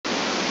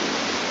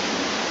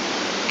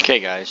Okay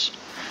guys,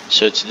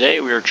 so today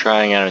we are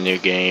trying out a new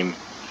game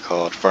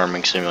called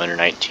Farming Simulator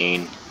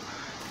 19.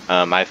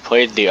 I've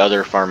played the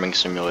other farming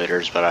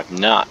simulators, but I've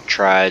not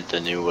tried the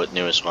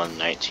newest one,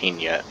 19,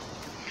 yet.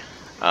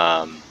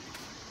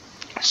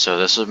 So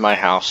this is my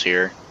house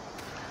here.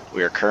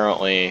 We are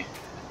currently,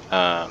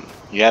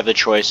 you have the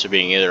choice of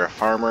being either a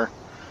farmer,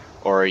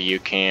 or you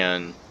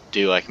can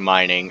do like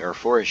mining or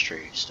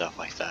forestry, stuff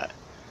like that.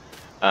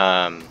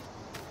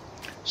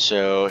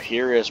 So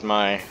here is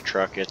my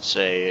truck. It's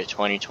a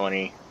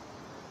 2020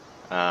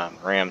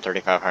 Ram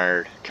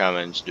 3500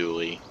 Cummins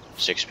dually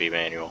 6-speed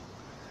manual.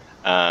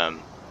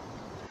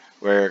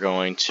 We're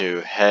going to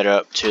head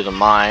up to the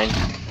mine,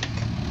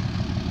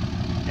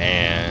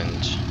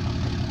 and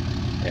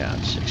yeah,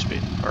 it's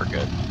 6-speed, we're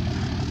good.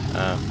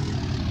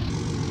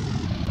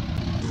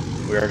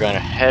 We are going to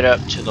head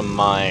up to the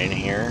mine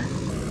here.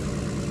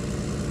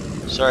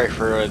 Sorry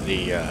for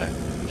the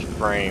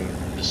frame,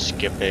 the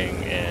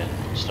skipping and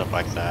stuff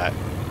like that.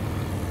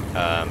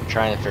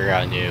 Trying to figure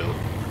out new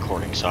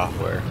recording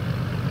software.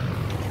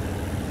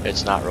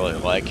 It's not really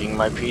liking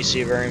my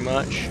PC very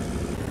much.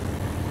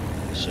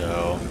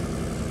 So,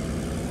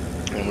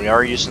 and we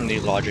are using the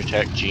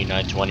Logitech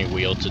G920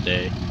 wheel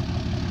today.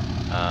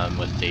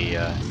 With the,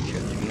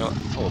 you know,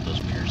 fold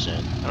those mirrors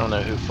in. I don't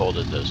know who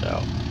folded those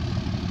out.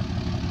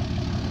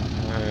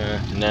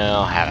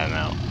 No, I had them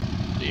out,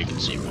 so you can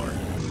see more.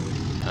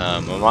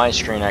 On my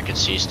screen I can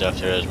see stuff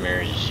through those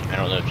mirrors. I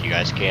don't know if you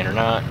guys can or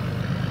not.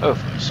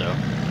 Hopefully so.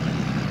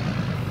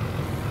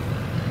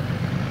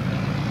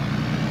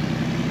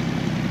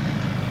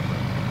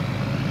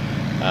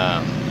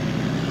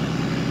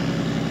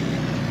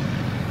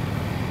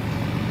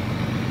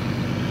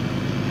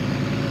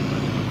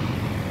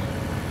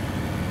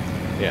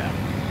 Yeah.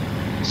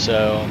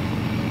 So,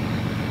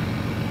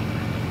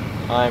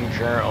 I'm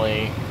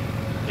currently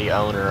the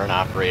owner and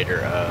operator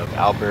of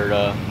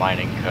Alberta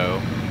Mining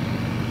Co.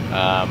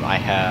 I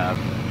have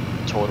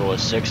a total of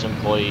 6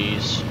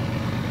 employees,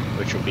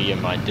 which will be in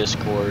my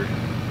Discord.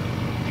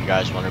 If you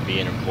guys want to be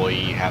an employee,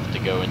 you have to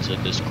go into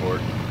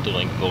Discord, the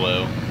link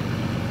below.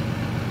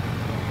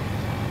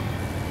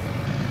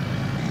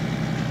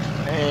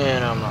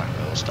 And I'm not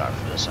going to stop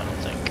for this, I don't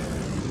think.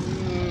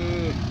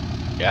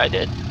 Yeah, I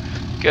did.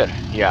 Good.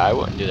 Yeah, I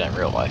wouldn't do that in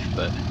real life,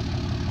 but...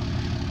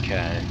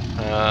 Okay.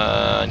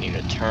 I need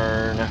to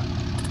turn...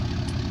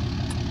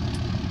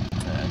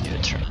 I need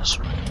to turn this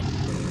way.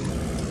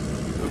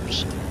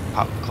 Oops.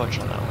 Pop clutch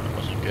on that one. It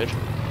wasn't good.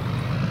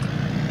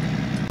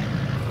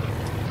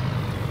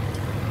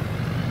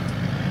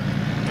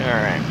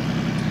 Alright.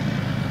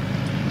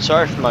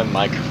 Sorry for my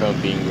microphone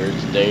being weird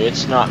today.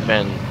 It's not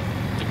been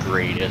the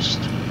greatest.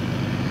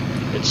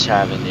 It's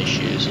having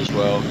issues as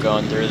well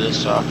going through this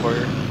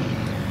software.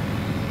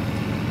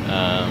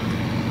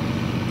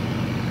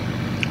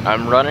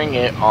 I'm running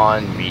it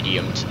on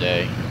medium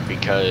today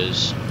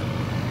because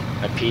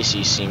my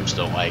PC seems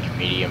to like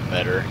medium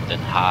better than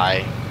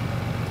high,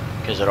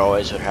 because it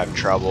always would have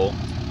trouble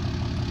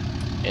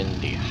in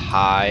the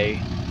high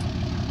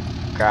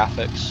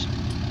graphics.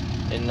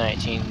 In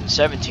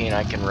 1917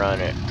 I can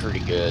run it pretty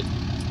good.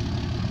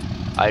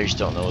 I just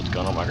don't know what's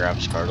going on with my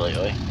graphics card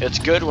lately. It's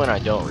good when I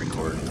don't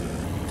record.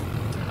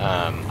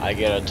 I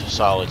get a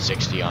solid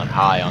 60 on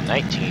high on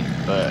 19,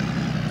 but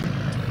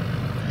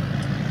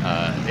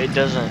it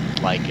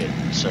doesn't like it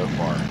so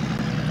far.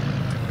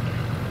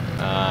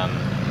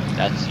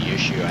 That's the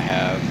issue I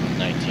have with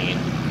 19.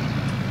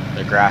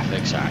 The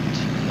graphics act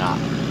not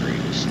the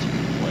greatest.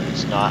 When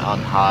it's not on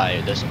high,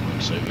 it doesn't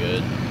look so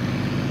good.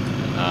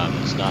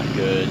 It's not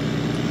good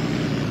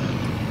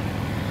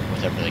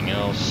with everything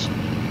else.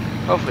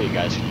 Hopefully you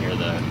guys can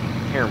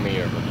hear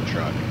me over the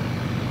truck.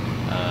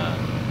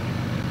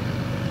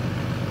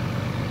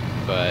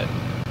 But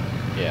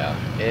yeah,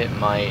 it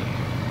might.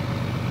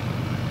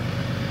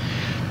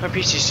 My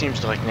PC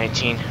seems to like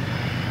 19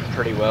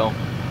 pretty well.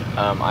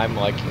 I'm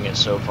liking it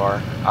so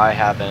far. I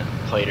haven't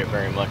played it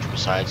very much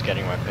besides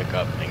getting my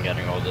pickup and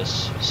getting all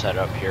this set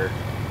up here.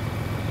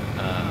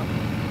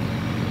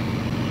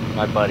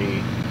 My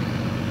buddy,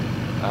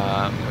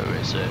 who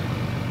is it?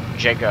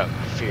 Jacob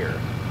Fear.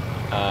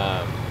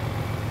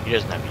 He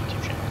doesn't have a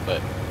YouTube channel,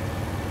 but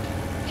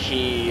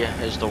he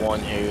is the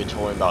one who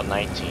told me about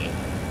 19,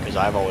 because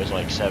I've always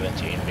liked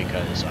 17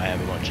 because I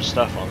have a bunch of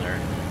stuff on there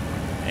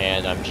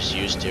and I'm just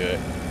used to it.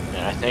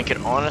 And I think it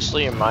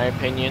honestly, in my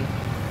opinion,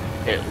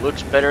 it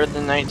looks better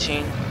than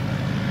 19.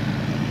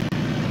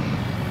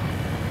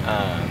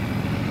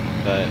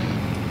 But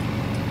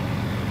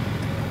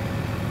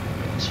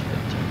let's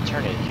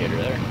turn indicator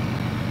there.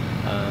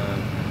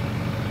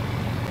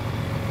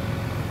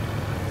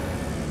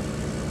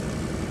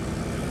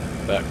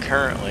 But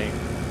currently,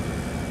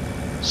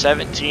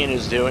 17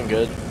 is doing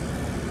good.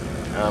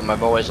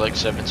 I've always liked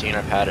 17.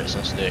 I've had it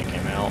since the day it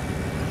came out.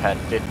 I've had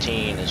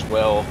 15 as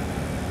well.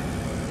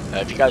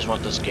 If you guys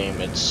want this game,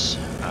 it's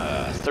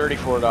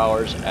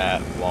 $34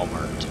 at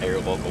Walmart, at your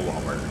local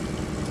Walmart.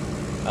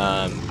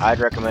 I'd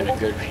recommend a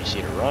good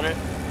PC to run it.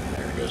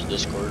 There goes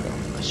Discord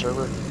on my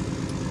server.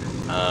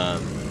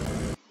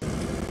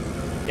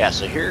 Yeah,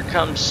 so here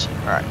comes,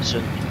 alright, so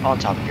on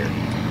top of here,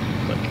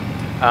 look,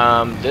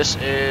 this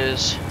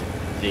is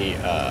the,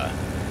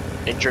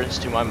 entrance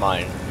to my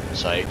mine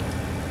site.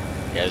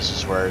 Yeah, this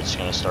is where it's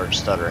gonna start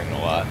stuttering a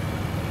lot.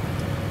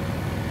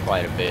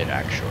 Quite a bit,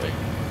 actually.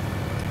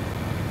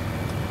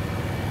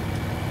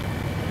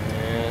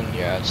 And,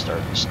 yeah, it's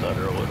starting to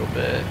stutter a little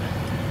bit.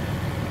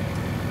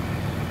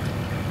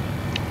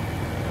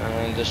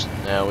 And this,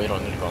 no, we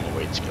don't need to go on the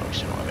weight scale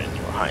because we don't have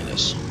anything behind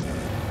us.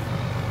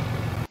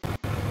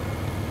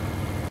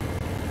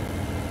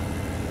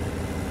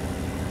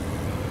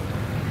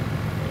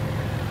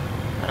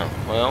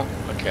 Well,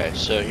 okay,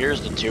 so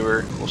here's the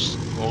tour.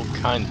 We'll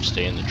kind of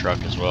stay in the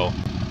truck as well.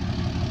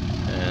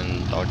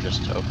 And I'll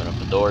just open up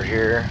a door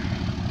here.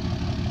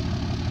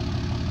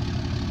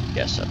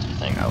 Yes, that's the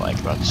thing I like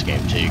about this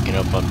game too. You can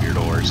open up your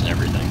doors and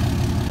everything.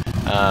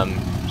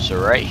 So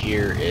right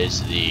here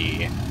is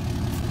the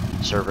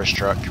service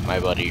truck my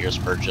buddy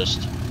just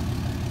purchased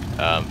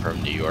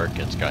from New York.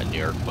 It's got New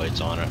York plates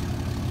on it.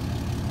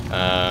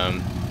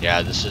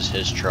 Yeah, this is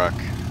his truck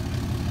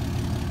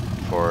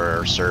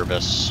for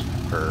service,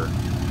 for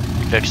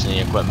fixing the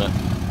equipment.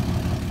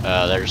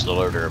 There's the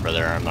loader over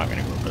there. I'm not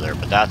going to go over there,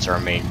 but that's our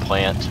main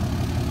plant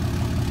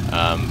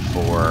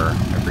for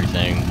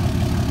everything.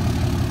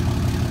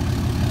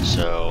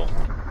 So,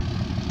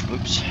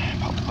 oops,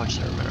 pop the clutch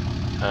there a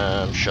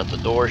minute. Shut the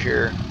door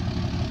here.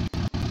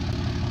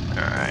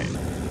 Alright.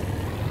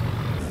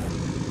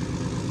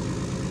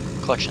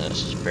 Clutch in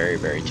this is very,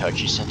 very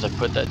touchy since I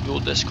put that dual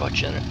disc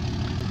clutch in it.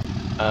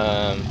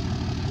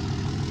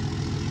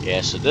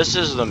 Yeah, so this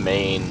is the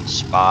main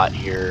spot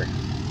here.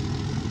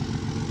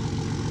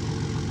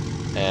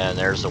 And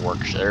there's the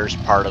workshop. There's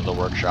part of the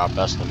workshop.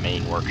 That's the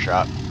main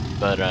workshop.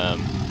 But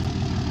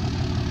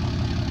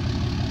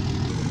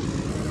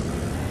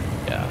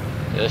yeah,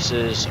 this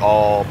is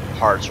all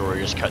parts where we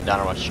just cut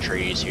down a bunch of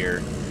trees here.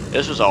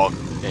 This was all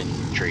in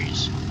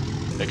trees,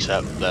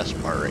 except this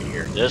part right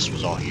here. This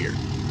was all here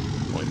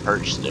when we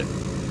purchased it.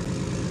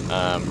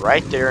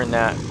 Right there in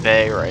that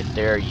bay, right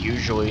there.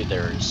 Usually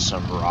there's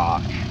some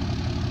rock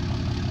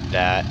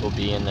that will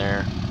be in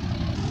there,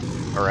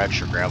 or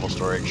extra gravel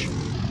storage.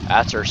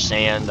 That's our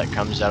sand that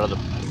comes out of the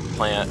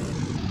plant.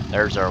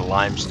 There's our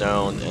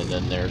limestone, and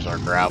then there's our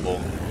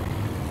gravel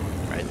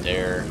right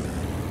there.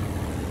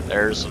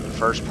 There's the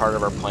first part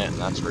of our plant,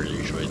 and that's where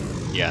usually,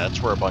 yeah,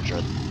 that's where a bunch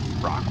of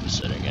rock was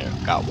sitting and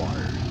it got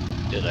water.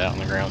 Did that on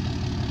the ground.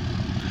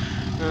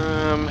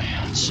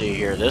 Let's see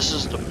here. This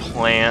is the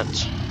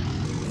plant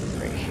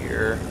right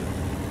here.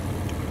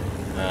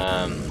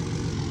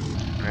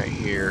 Right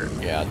here,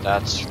 yeah,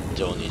 that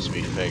still needs to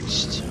be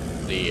fixed.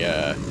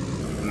 The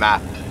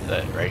map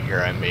that right here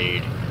I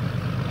made,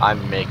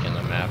 I'm making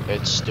the map.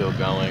 It's still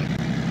going.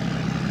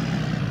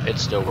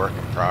 It's still work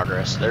in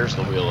progress. There's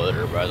the wheel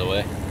loader, by the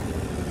way.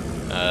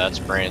 That's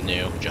brand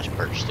new. Just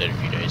purchased it a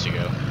few days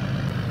ago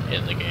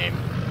in the game.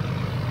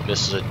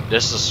 This is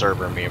a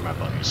server me and my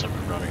buddies have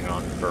been running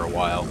on for a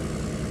while.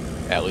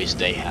 At least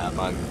they have.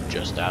 I'm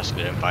just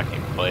asking if I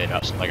can play it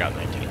out since I got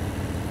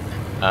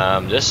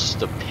 19. This is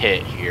the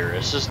pit here.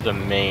 This is the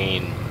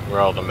main where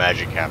all the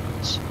magic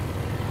happens.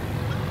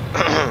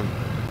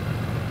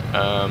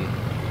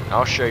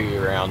 I'll show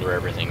you around where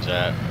everything's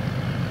at.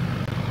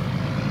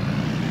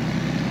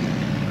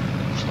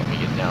 Just let me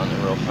get down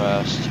there real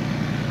fast.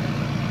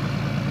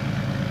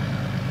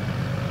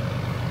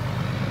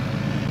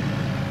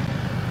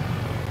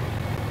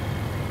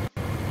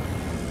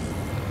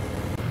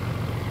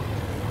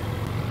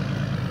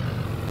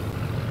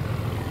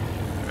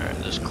 Alright,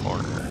 this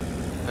corner.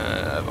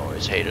 I've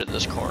always hated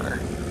this corner.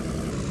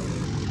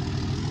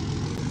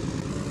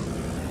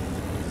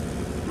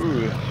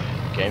 Ooh,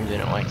 game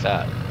didn't like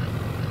that.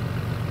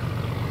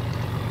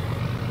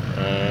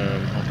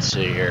 Let's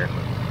see here.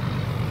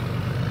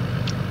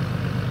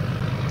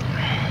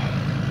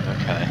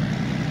 Okay.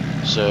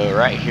 So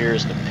right here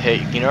is the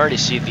pit. You can already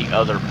see the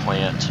other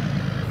plant.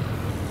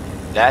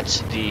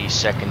 That's the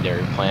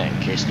secondary plant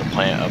in case the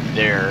plant up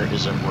there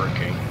isn't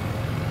working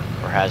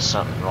or has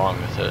something wrong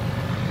with it.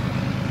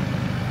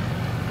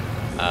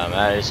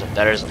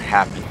 That doesn't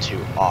happen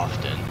too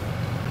often.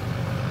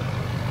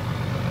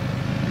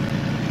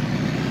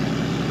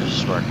 This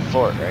is where I can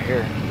floor it right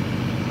here.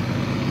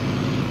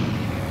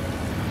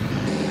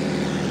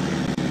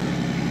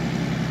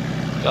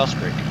 Exhaust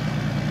brake.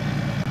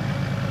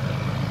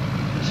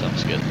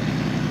 Sounds good.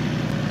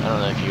 I don't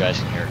know if you guys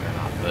can hear it or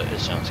not, but it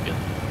sounds good.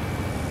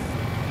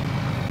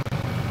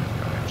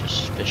 Alright,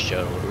 just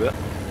fishtail a little bit.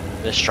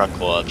 This truck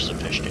loves the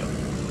fishtail.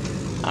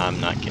 I'm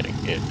not kidding.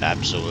 It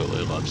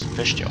absolutely loves the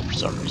fishtail for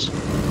some reason.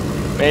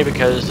 Maybe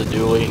because the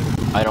dually.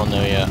 I don't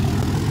know yet.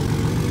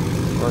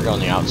 We're going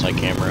the outside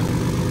camera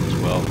as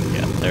well.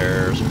 Yeah,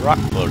 there's a rock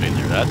floating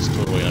there. That's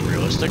totally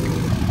unrealistic.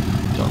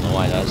 Don't know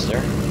why that's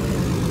there.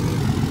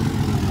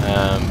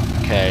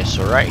 Okay,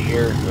 so right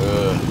here,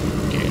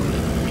 okay, the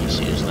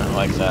PC is not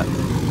like that.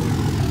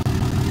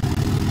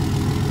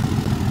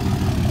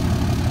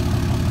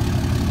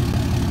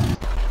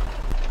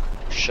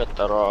 Shut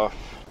that off,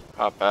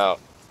 pop out.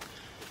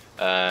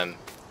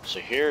 So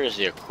here is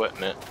the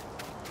equipment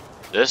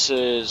This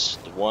is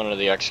one of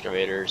the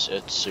excavators.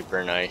 It's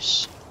super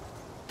nice.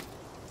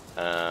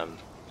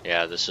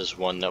 Yeah, this is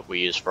one that we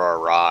use for our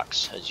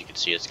rocks. As you can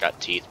see, it's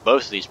got teeth.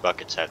 Both of these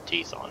buckets have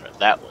teeth on it.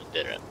 That one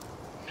didn't.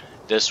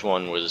 This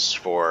one was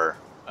for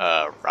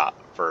rock,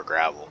 for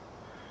gravel,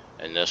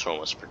 and this one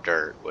was for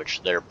dirt.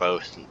 Which they're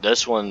both.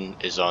 This one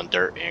is on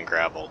dirt and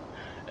gravel,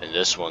 and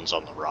this one's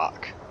on the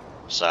rock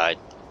side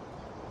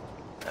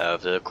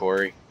of the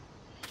quarry.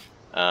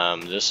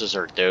 This is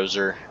our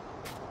dozer.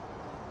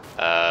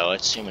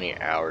 Let's see how many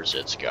hours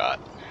it's got.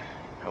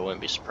 I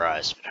wouldn't be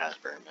surprised if it has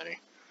very many.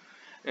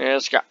 And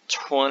it's got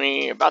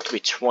about to be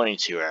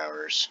 22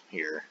 hours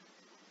here.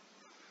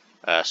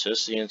 So this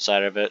is the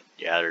inside of it.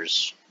 Yeah,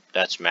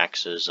 that's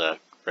Max's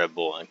Red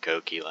Bull and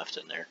Coke he left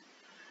in there.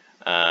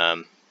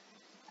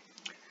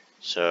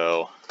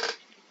 So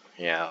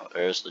yeah,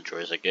 there's the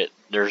joystick.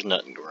 There's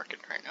nothing working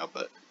right now,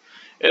 but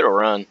it'll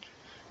run.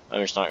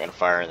 I'm just not gonna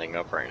fire anything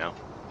up right now.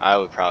 I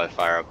would probably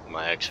fire up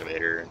my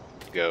excavator and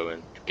go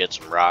and get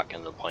some rock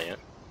in the plant.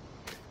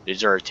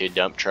 These are our 2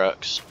 dump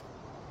trucks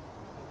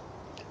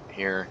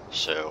here,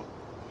 so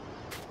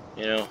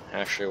you know,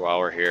 actually while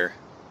we're here,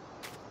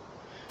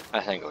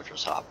 I think we'll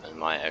just hop in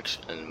my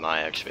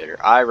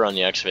excavator. I run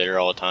the excavator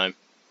all the time.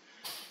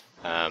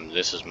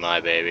 This is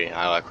my baby.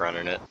 I like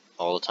running it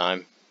all the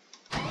time.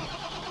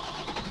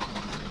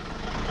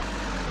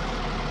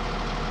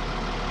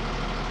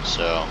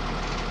 So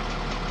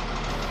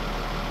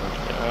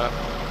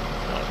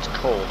oh, it's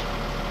cold.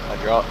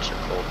 Hydraulics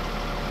are cold.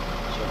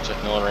 So looks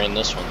like no one ran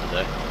this one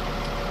today.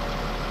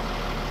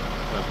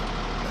 Huh.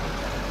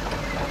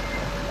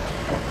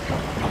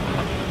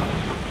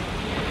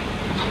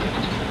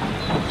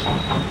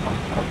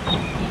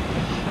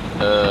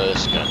 This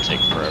is gonna take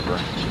forever.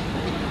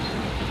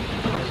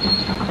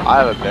 I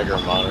have a bigger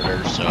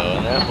monitor, so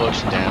and it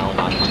looks down.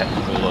 I'm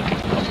technically looking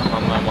up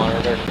on my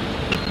monitor,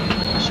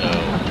 so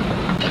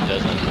it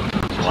doesn't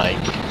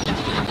like.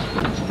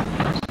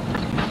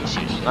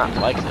 It's not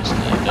like this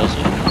thing, does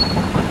it?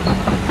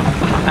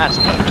 That's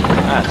better.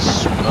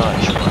 That's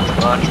much.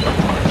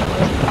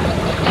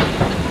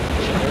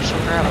 So there's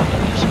some gravel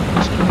there.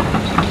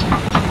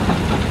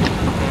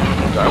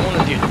 Do I want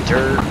to do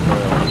dirt or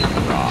I want to do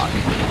rock?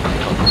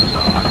 I'll do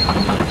rock.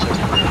 It took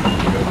forever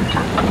to get over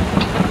here.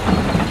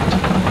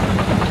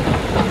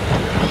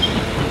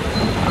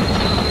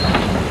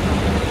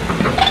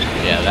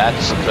 Yeah,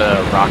 that's the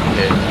rock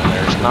pit.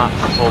 There's not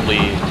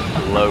fully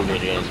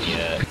loaded in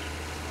yet.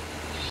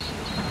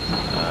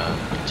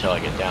 Until I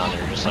get down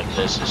there, just like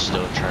this is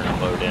still trying to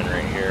load in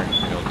right here.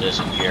 It'll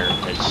disappear.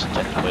 It's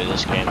technically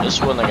this game. This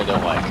is one thing I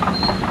don't like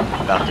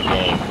about the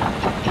game.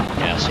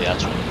 Yeah, see,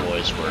 that's when the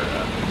boys were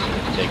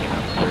digging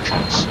up. They were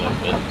trying to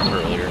slope it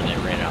earlier and they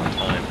ran out of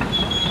time.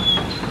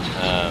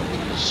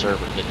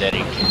 The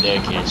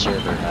dedicated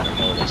server, I don't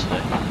know what it's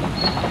today.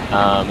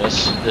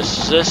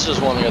 This is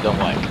one thing I don't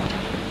like.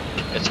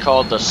 It's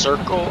called the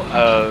Circle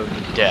of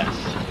Death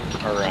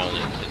around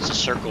it. It's a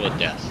circle of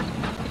death.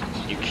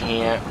 You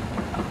can't.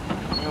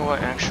 You know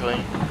what, actually?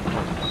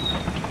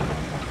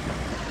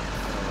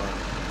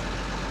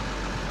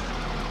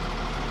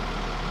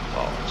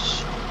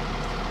 Balls.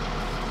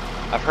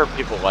 I've heard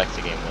people like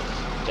the game with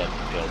death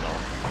peeled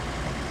off.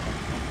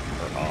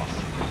 Or off.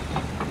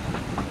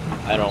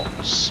 I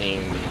don't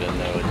seem to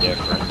know a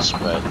difference,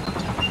 but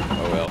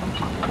oh well.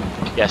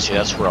 Yeah, see,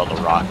 that's where all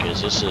the rock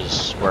is. This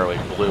is where we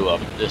blew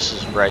up. This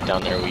is right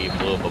down there. We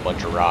blew up a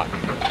bunch of rock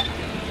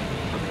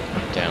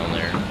down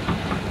there.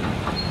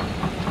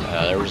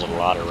 There was a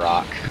lot of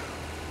rock.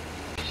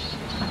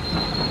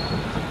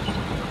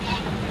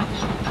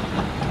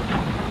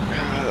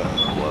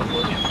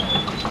 Lovely.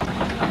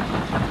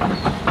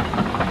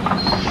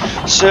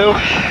 So,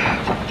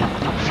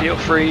 feel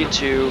free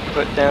to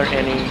put down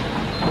any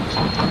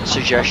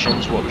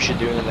suggestions what we should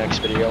do in the next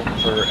video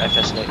for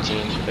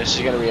FS19. This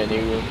is going to be a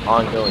new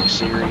ongoing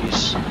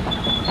series.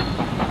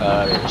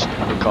 It's going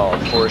to be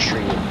called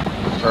Forestry,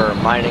 or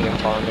Mining and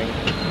Farming.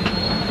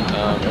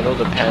 It'll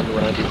depend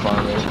when I do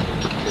farming,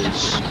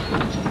 because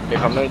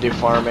if I'm going to do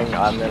farming,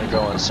 I'm going to go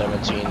on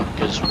 17,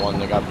 because one,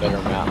 they got better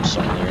maps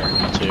on there,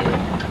 two,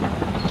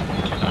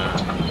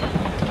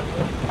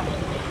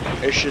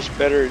 it's just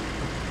better.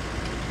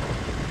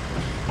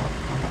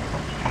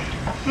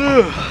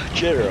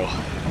 General.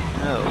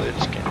 Oh,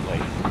 it's getting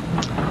late.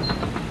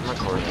 I'm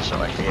recording this at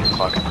like 8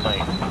 o'clock at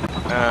night.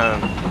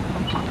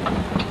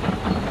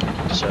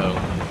 So,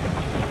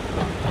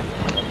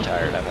 I'm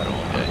tired, I've had a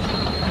long day.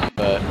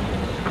 But,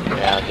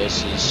 yeah,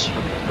 this is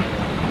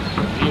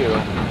view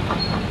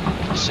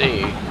to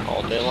see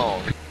all day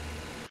long.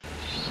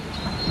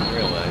 In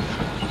real life.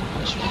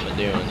 That's what I'm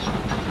doing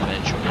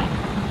eventually.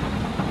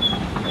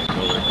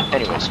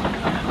 Anyways,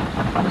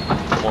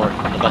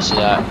 the best of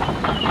that.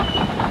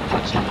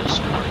 Let's do this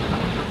more.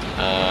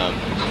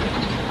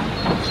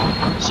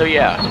 So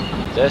yeah,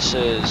 this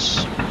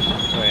is,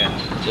 oh yeah,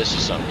 this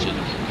is something to do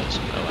because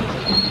I like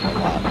that a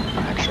lot,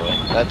 actually.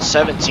 That's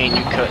 17,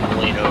 you couldn't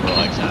lean over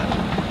like that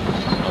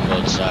on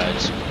both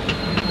sides.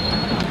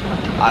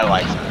 I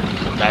like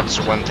that. That's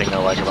one thing I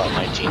like about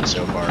 19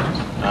 so far.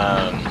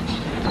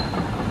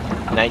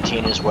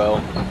 19 as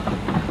well.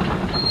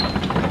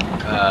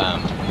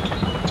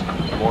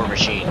 More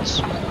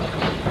machines.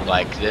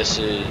 Like this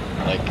is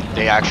like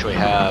they actually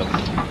have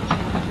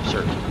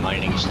certain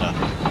mining stuff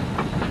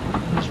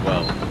as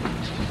well.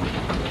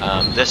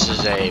 This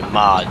is a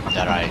mod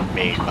that I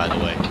made, by the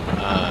way,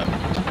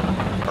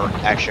 or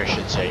actually I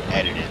should say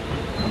edited.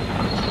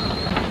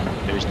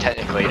 It was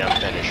technically an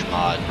unfinished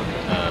mod.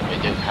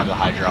 It didn't have the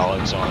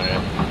hydraulics on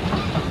it.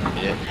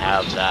 It didn't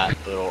have that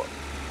little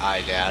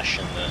eye dash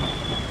in the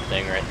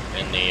thing right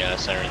in the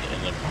center,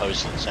 in the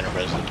post in the center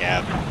post of the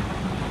cab.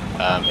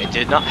 It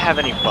did not have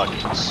any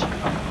buckets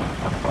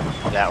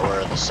that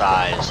were the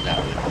size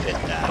that would fit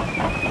that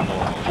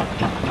normally.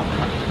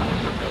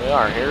 Here we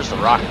are. Here's the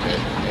rock pit.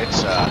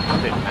 It's a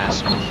bit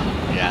massive, if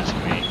you ask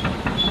me.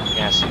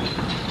 Yes,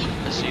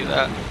 you see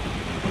that?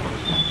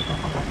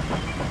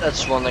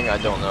 That's one thing I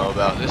don't know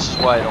about. This is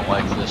why I don't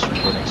like this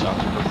recording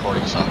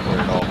software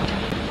at all.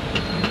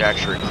 To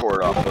actually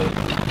record off of.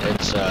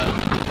 It's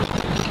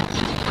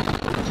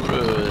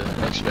the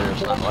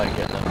Excavator's not like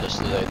getting up this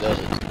today, does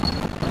it?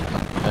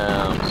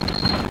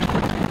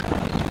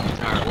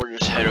 Alright, we'll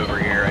just head over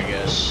here, I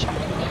guess.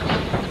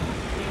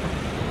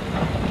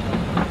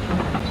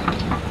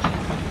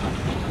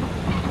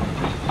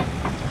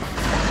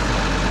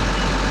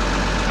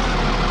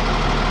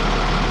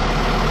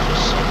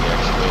 Just send the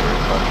excavator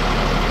fucking.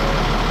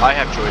 I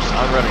have joysticks.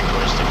 I'm running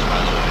joysticks, by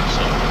the way,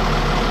 so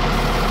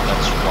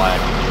that's why I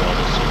can do all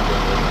this so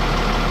quickly.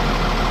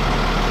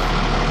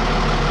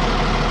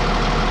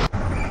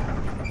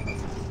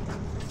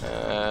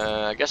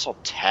 I guess I'll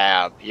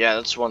tab. Yeah,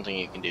 that's one thing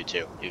you can do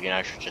too. You can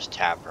actually just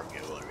tab from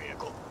your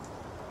vehicle.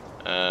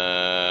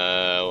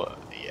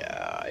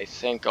 Yeah, I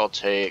think I'll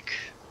take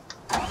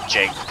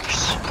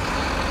Jake's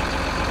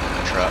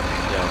truck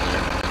down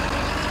there.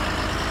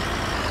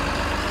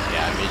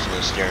 Yeah, I'm using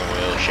the steering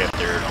wheel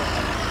shifter and all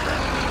that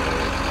crap.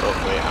 Oh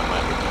wait, I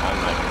might be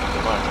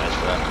demonetized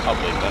for that. I'll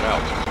bleep that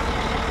out.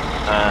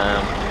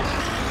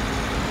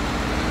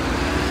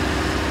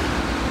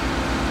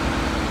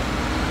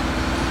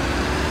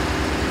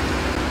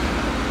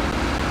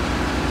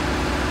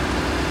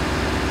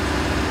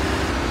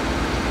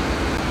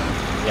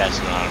 Yeah, it's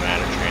an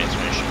automatic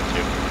transmission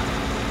too.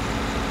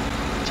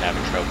 It's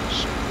having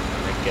troubles. I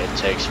think it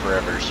takes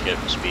forever to get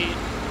up to speed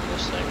in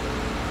this thing.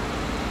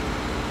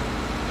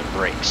 The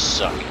brakes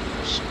suck in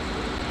this.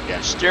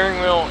 Yeah, steering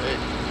wheel, it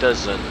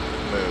doesn't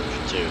move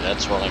too.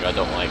 That's one thing I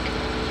don't like.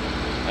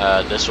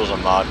 This was a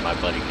mod my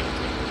buddy gave me.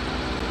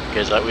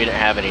 Because we didn't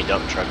have any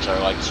dump trucks. I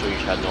like so we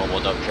just had normal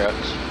dump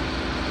trucks.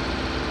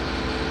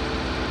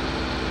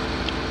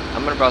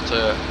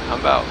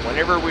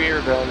 Whenever we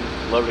are done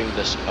loading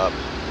this up,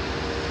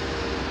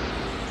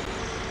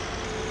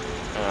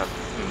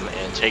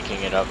 and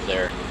taking it up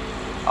there,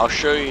 I'll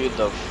show you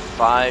the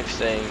 5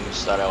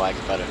 things that I like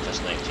about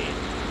FS19.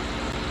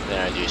 Then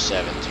I do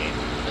 17,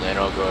 and then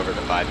I'll go over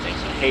the 5 things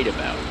I hate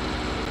about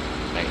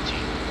 19.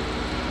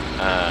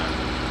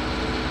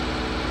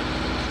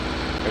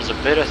 There's a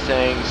bit of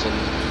things, and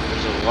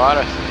there's a lot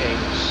of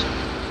things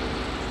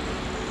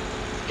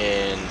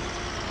in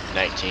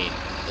 19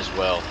 as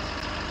well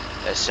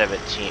as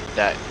 17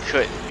 that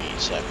couldn't be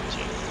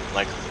 17.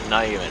 Like,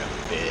 not even a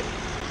bit.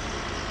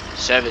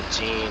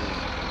 17,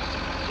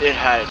 it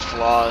had its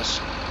flaws.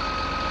 You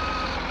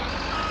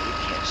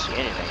can't see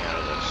anything out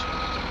of this. You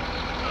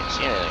can't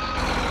see anything.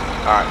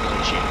 Alright, let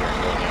me cheat here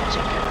and go on the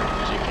outside camera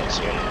because you can't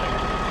see anything.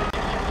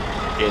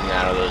 Getting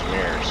out of those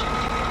mirrors.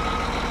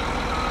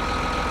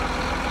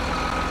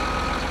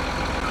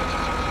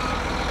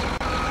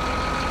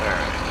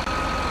 Alright.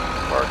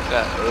 Park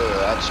that. Ugh,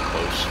 that's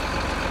close.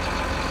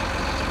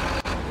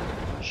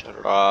 Shut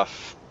it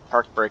off.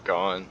 Park brake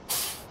on.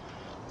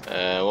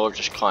 We'll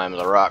just climb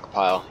the rock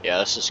pile. Yeah,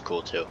 this is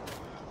cool too.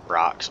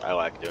 Rocks. I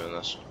like doing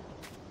this.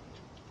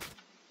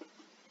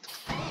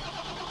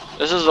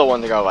 This is the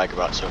one thing I like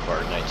about so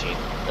far in 19.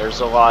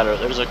 There's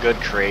a good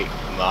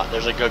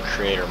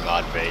creator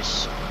mod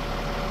base.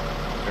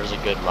 There's a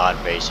good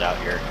mod base out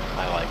here.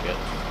 I like it.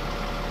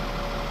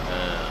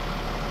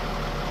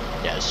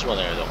 Yeah, this is one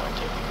thing I don't like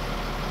too. I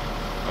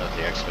don't know if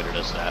the excavator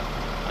does that.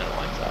 I don't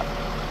like that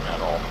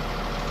at all.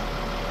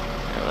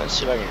 And let's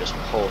see if I can just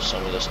pull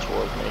some of this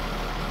toward me.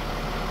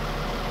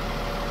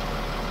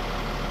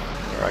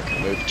 Or I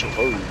can move to.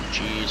 Oh,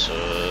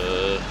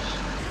 Jesus.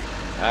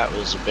 That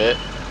was a bit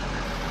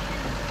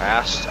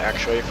fast,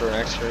 actually, for an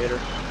excavator.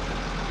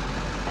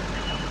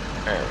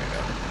 There we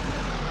go.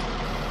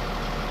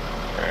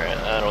 Alright,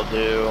 that'll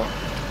do.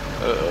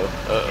 Uh-oh,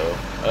 uh-oh,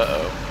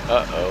 uh-oh,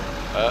 uh-oh,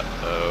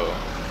 uh-oh,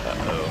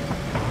 uh-oh.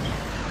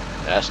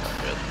 That's not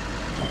good.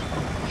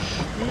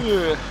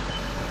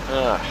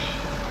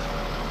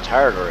 I'm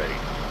tired already.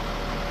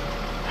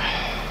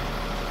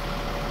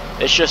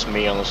 It's just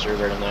me on the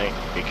server tonight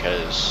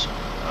because,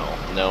 well,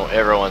 no,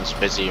 everyone's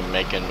busy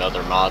making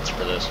other mods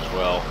for this as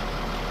well.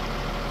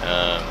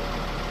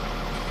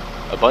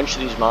 A bunch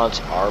of these mods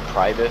are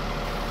private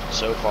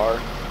so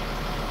far.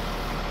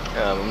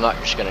 I'm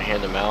not just going to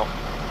hand them out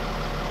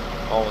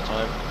all the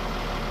time.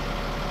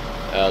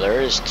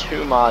 There is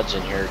 2 mods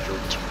in here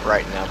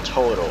right now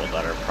total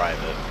that are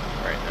private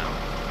right now.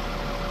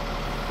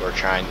 We're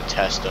trying to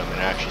test them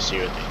and actually see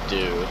what they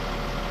do.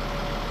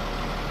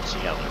 See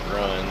how they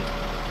run.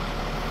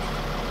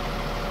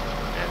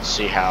 And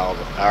see how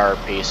our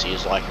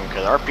PCs like them,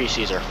 because our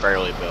PCs are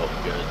fairly built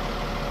good.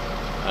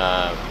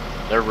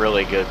 They're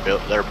really good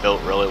built. They're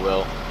built really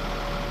well.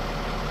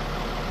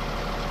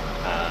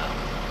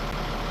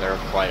 They're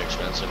quite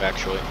expensive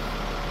actually.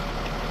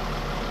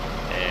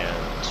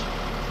 And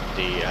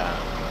the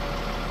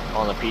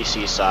on the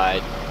PC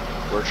side,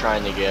 we're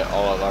trying to get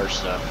all of our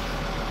stuff.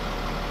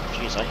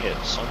 Jeez, I hit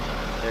something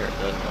right there. It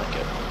doesn't like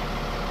it.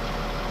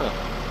 Huh.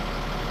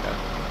 Okay.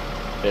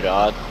 Bit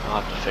odd.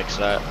 I'll have to fix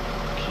that.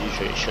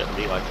 Usually it shouldn't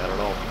be like that at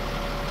all.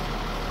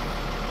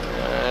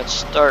 It's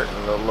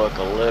starting to look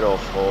a little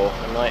full.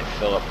 I might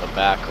fill up the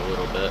back a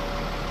little bit.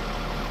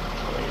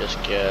 Let me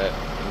just get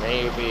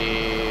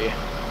maybe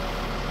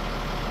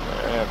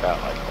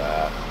about like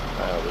that.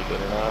 That'll be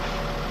good enough.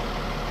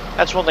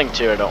 That's one thing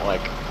too I don't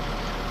like.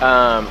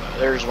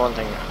 There's one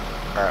thing.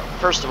 Alright,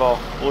 first of all,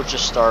 we'll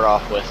just start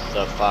off with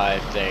the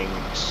 5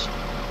 things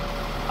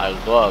I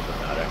love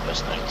about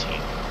FS19.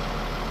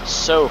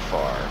 So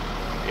far,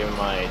 in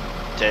my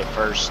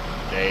first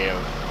day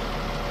of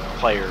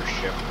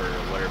playership, or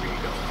whatever you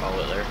gonna call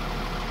it there.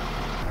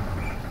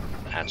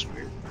 That's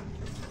weird.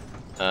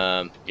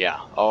 Yeah,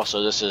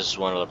 also this is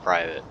one of the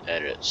private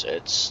edits.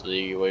 It's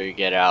the way you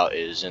get out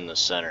is in the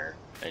center,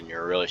 and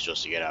you're really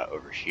supposed to get out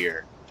over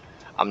here.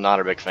 I'm not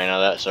a big fan of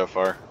that so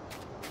far.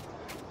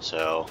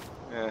 So,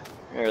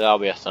 here, that'll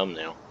be a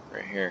thumbnail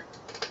right here.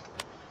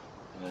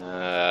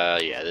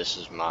 Yeah, this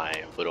is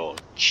my little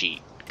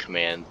cheat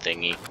command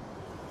thingy.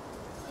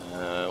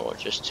 We'll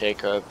just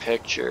take a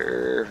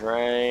picture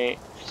right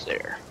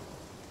there.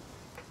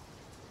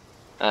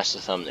 That's the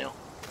thumbnail.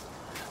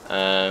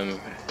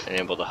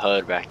 Enable the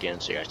HUD back in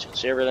so you guys can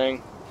see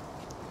everything.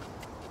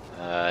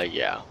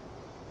 Yeah.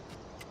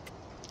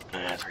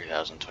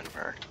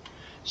 3024.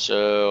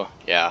 So,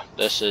 yeah,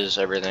 this is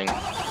everything.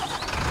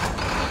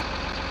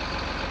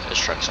 This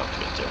truck sounds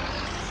good too.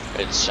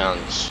 It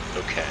sounds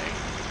okay,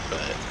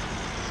 but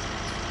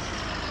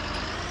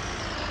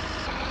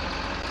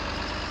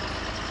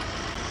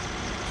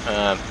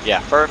yeah,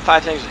 for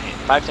 5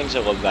 things I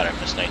love about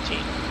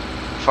FS19.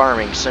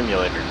 Farming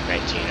Simulator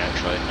 19,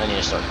 actually. I need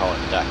to start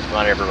calling it that, because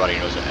not everybody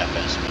knows what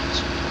FS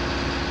means.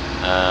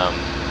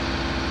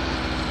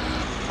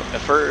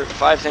 For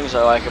 5 things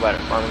I like about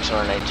Farming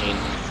Simulator 19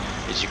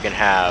 is you can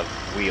have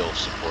wheel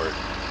support.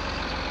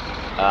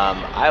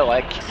 I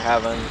like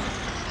having...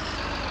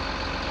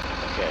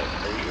 Okay,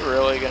 are you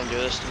really gonna do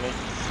this to me?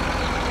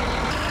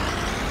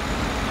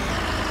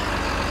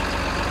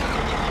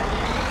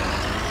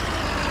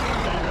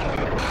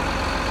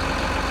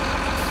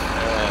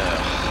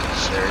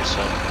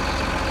 Seriously.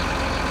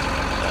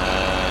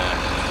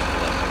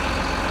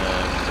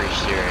 Free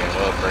steering,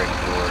 low brake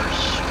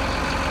force.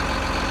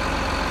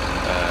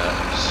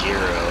 0.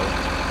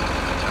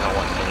 I don't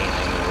want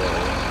anything to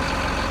roll.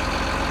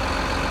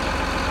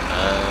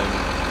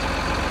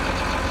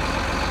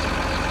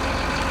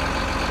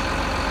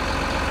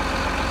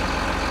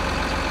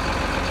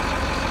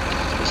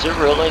 Is there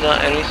really not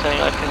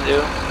anything I can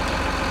do?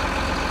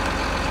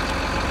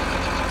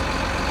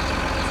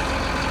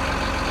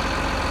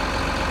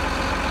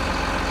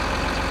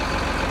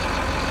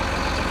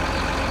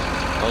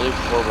 I'll do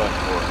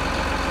 4x4.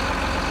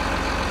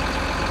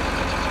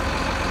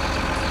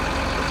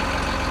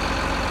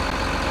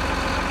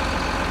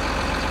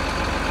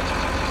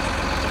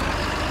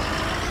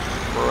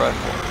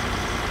 4x4.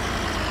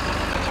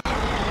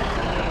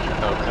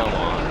 Oh, come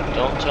on.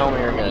 Don't tell me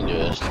you're gonna do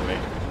this to me.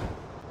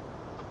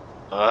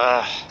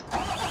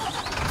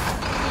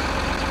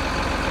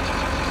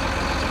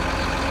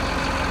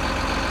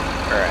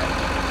 Alright,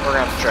 we're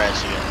gonna have to try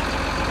this again.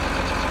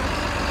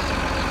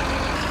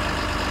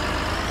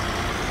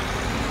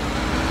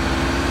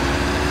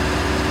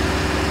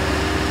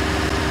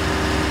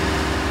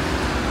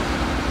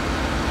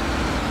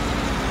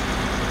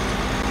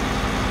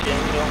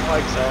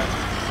 Like that.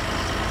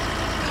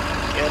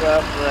 Get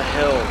up the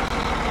hill.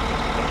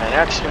 If an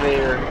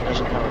excavator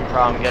doesn't have a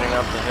problem getting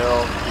up the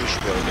hill, you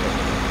should be able to get up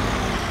the hill.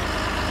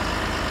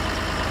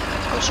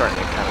 I'm starting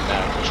to get kind of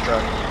mad at this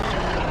truck.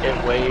 It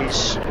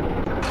weighs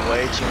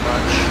way too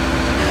much.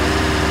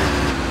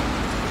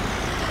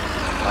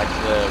 Like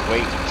the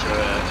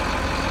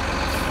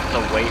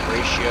weight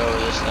ratio of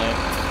this thing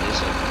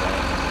isn't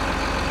right.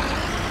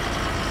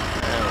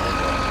 And we'll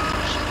go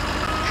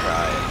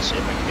try and see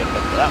if I can get it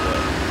up that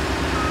way.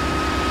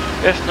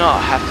 If not,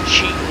 I'll have to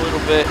cheat a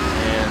little bit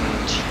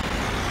and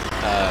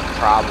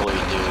probably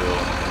do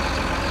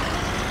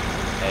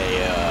a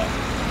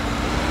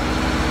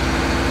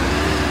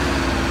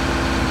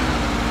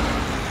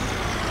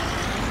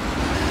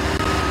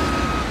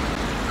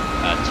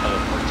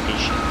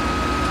teleportation.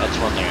 That's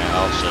one thing I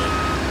also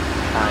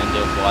kind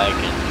of like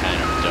and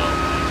kind of don't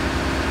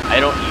like.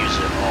 I don't use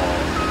it all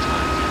the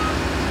time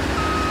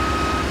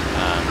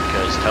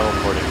because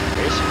teleporting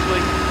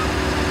basically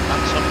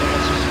not something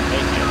that's just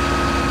made you.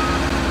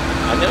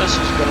 I know this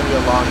is going to be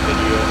a long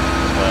video,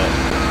 but,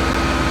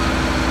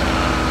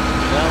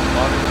 you know,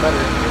 longer the better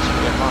in case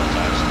we get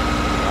monetized.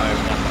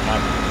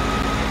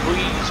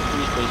 Please,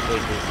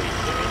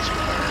 give me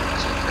 200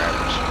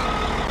 subscribers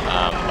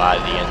by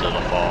the end of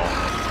the fall.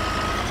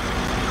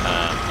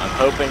 I'm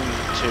hoping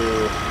to,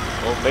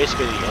 well,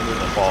 basically the end of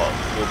the fall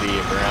will be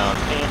around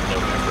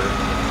November,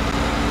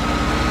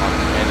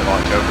 end of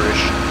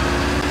October-ish.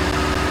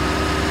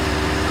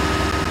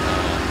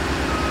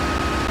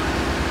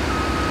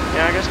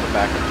 Yeah, I guess the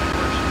backup thing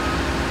works.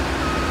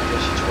 I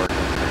guess it's working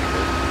pretty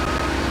good.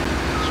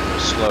 It's a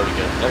little slow to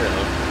get there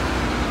though.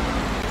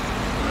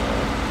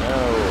 No,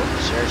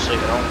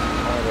 seriously, I don't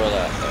want to go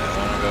that way. I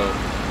want to go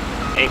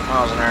 8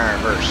 miles an hour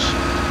in reverse.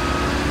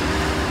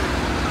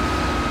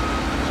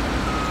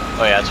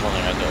 Oh yeah, that's one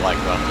thing I do like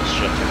about this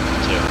shifter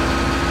too.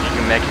 You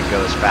can make it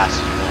go as fast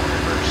as you want in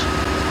reverse.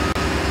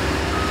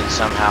 And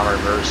somehow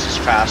reverse is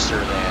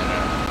faster than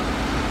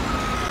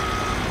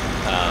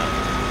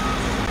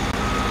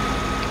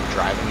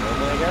driving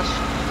normally, I guess.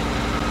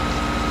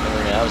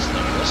 Anyway, I was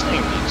thinking, this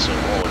thing needs an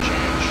oil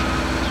change.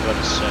 That's what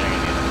it's saying, it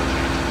needs an oil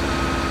change.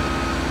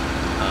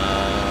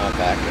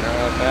 Back it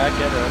up, back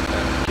it up,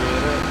 back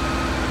it up.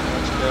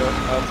 Let's go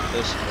up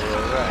this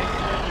hill right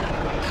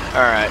now.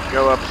 Alright,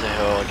 go up the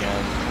hill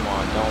again. Come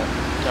on,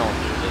 don't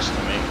do this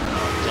to me.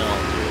 No,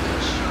 don't do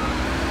this.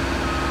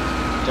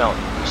 Don't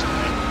do this to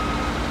me.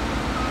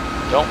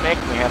 Don't make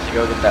me have to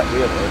go get that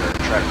wheel loader and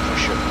try to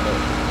push up the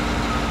hill.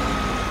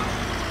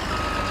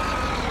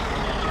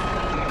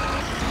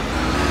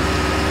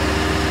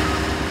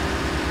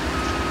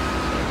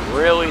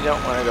 Really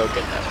don't want to go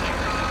get that thing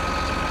right now.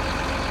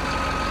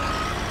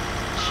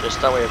 It's just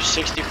that we have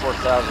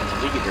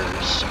 64,000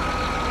 liters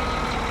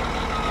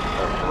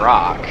of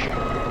rock.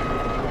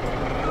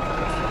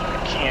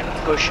 I can't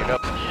push it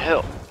up the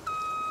hill.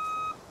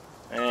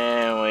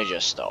 And we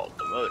just stalled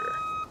the motor.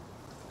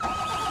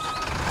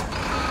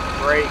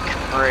 Brake,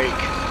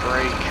 brake,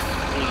 brake,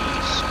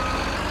 please.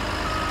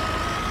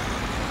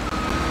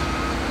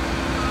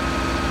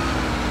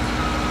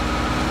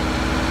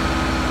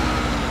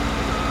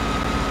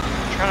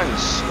 Trying to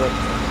slip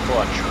the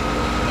clutch a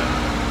little bit.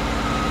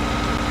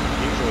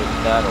 Usually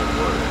that'll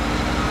work.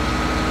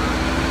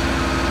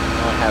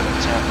 I have it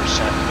 10%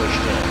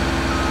 pushed in.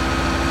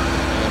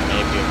 And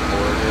maybe a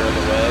quarter of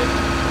the way.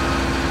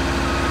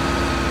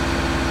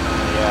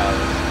 Yeah,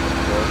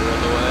 a quarter of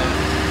the way.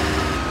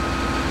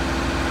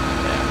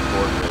 Yeah, a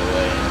quarter of the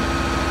way in.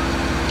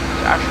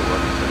 It's actually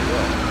working pretty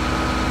well.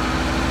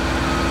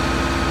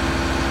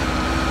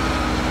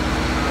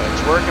 But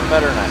it's working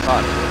better than I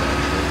thought it would,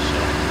 actually,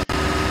 so.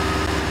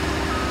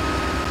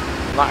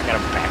 I'm not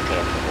gonna back it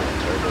up the whole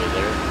turbo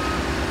there.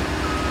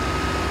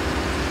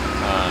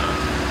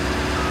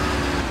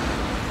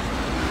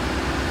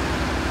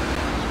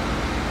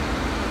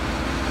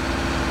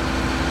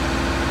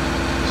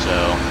 So,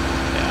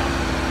 yeah.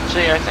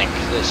 See, I think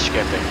this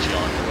skipping's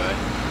going away.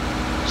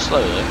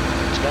 Slowly,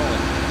 it's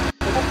going.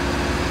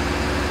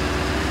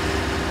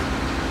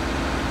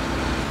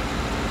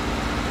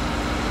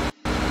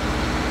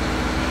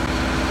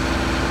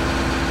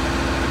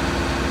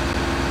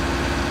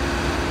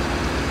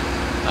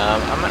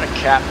 I'm going to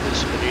cap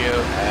this video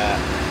at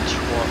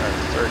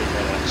 30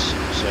 minutes,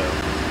 so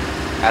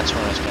that's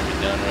when it's going to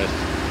be done with.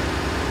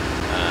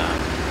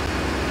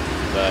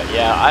 But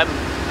yeah,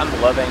 I'm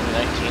loving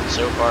 19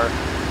 so far.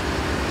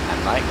 I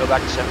might go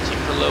back to 17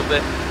 for a little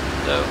bit,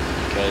 though,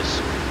 because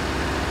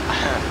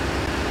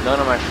none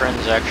of my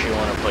friends actually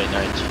want to play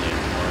 19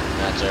 anymore, and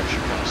that's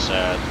actually kind of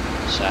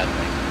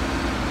saddening.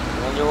 I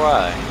wonder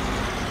why.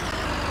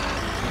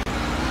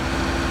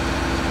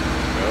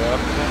 Go up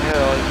the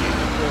hill, you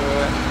can do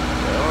it.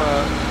 Go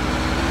up.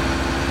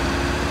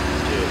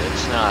 Dude,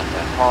 it's not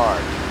that hard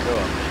to go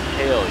up the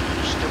hill,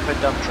 you stupid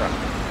dump truck.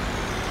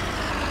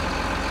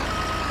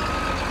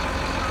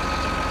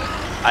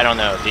 I don't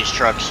know, these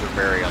trucks are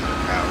very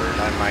underpowered.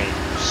 I might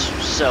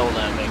sell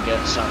them and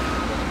get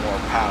something with more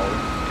power,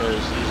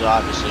 because these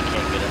obviously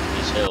can't get up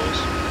these hills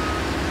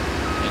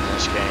in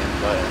this game,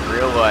 but in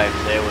real life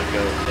they would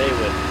go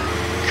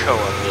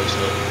up those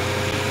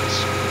hills.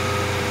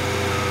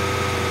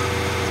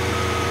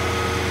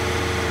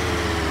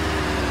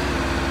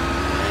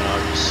 And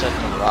I'll just set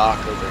the rock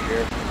over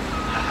here.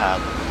 Haha,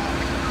 the rock.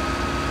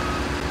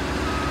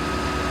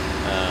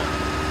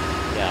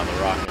 Yeah, the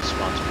rock is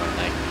sponsored by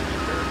Nike.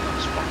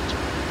 Sponsor.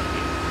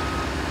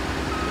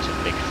 He's a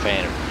big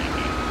fan of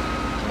Nike.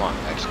 Come on,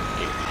 actually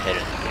get your head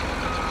in the game.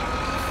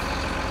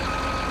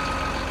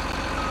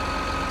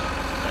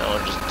 And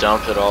we'll just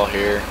dump it all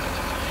here.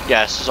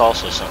 Yeah, this is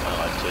also something I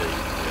like to do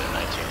in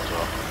 19 as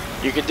well.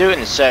 You could do it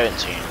in 17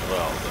 as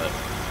well, but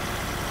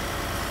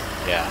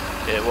yeah,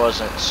 it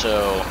wasn't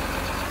so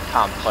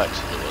complex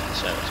as it was in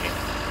 17.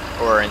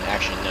 Or in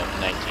actually no,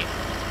 19.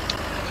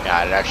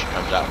 Yeah, it actually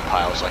comes out in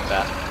piles like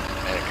that.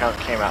 And it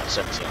came out in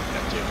 17 like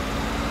that too.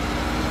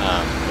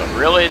 But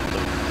really,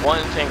 the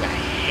one thing I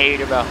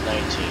hate about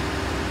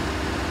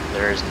 19,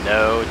 there is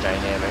no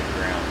dynamic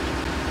ground.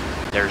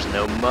 There's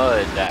no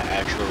mud that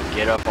actually will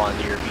get up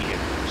onto your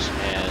vehicles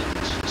and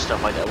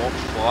stuff like that. It won't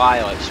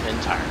fly like Spin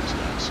Tyrants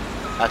does.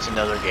 That's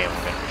another game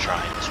we're going to be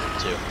trying this week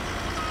too.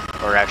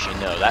 Or actually,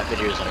 no, that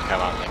video is going to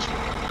come out next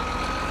week.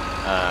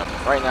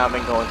 Right now I've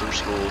been going through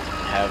school and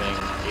having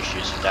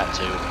issues with that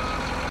too,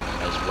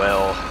 as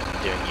well,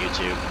 doing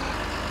YouTube.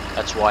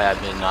 That's why I've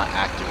been not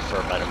active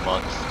for about a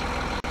month.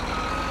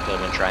 I've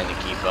been trying to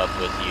keep up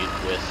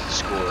with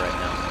school right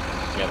now.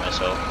 Get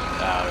myself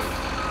out of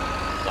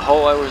the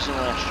hole I was in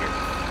last year,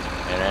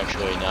 and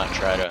actually not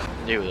try to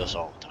do this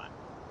all the time.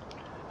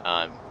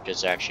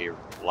 Because actually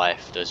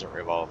life doesn't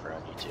revolve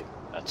around YouTube.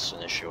 That's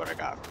an issue what I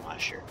got from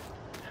last year.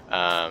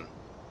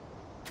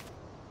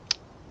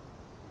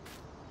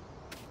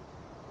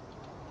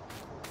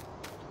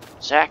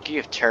 Zach, you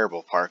have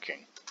terrible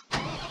parking.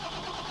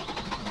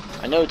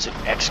 I know it's an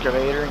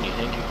excavator and you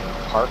think you can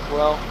park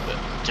well, but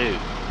dude,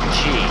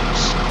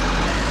 jeez.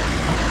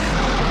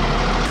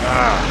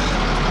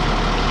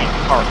 Can't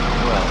park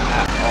well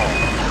at all.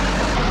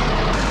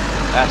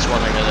 That's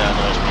one thing that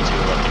annoys me too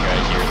about the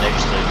guys here. They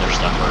just leave their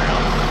stuff around.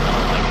 I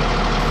don't like it.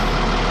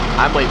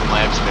 I'm leaving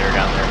my excavator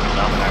down there because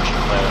I'm actually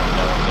planning on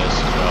doing this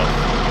as well.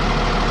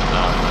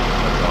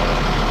 Put it all up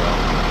as well.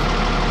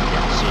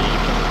 Yeah, see, you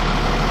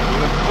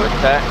can put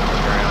that in the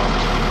ground.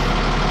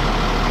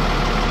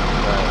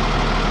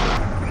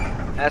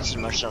 But that's as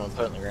much as I'm gonna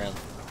put in the ground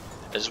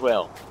as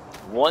well.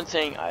 One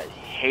thing I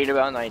hate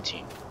about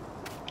 19.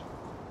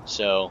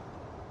 So,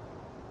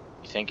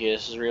 you think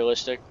this is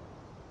realistic?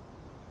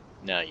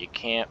 No, you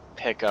can't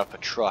pick up a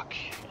truck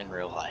in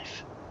real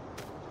life.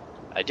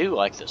 I do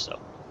like this though.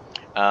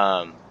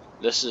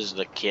 This is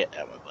the kit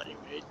that my buddy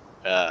made.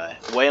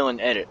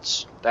 Waylon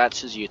Edits. That's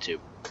his YouTube.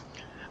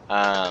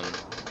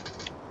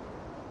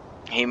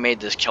 He made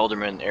this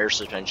Kelderman air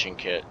suspension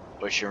kit,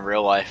 which in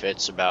real life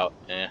it's about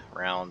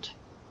around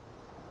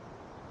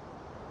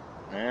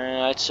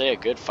I'd say a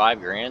good $5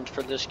 grand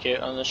for this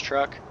kit on this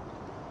truck.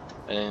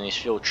 And then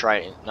these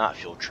not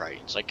fuel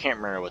Tritons. I can't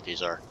remember what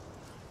these are,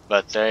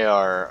 but they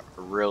are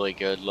really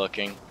good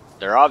looking.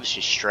 They're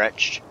obviously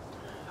stretched.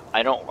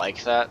 I don't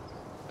like that,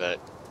 but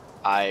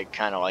I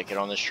kind of like it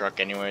on this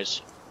truck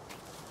anyways,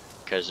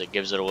 because it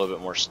gives it a little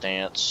bit more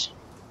stance.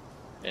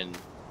 And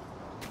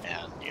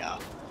yeah.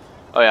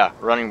 Oh yeah,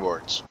 running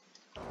boards.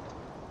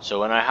 So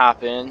when I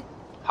hop in,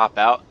 hop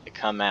out, they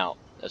come out.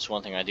 That's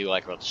one thing I do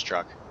like about this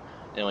truck.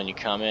 And when you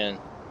come in,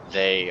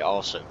 they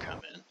also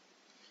come in.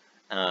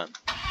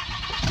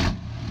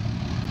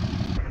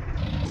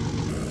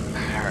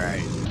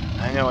 Alright.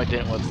 I know I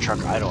didn't let the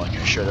truck idle like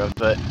I should have,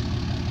 but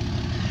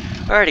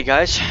alrighty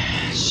guys.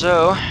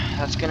 So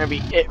that's gonna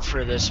be it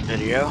for this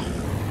video.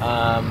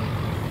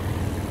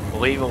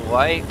 Leave a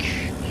like,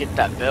 hit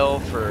that bell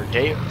for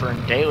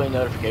daily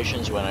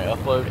notifications when I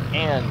upload,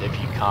 and if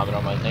you comment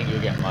on my thing,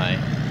 you'll get my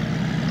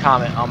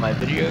comment on my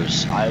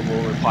videos. I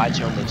will reply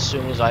to them as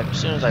soon as I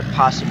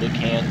possibly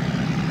can.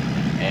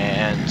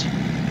 And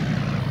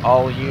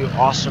all you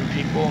awesome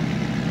people,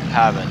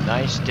 have a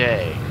nice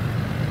day.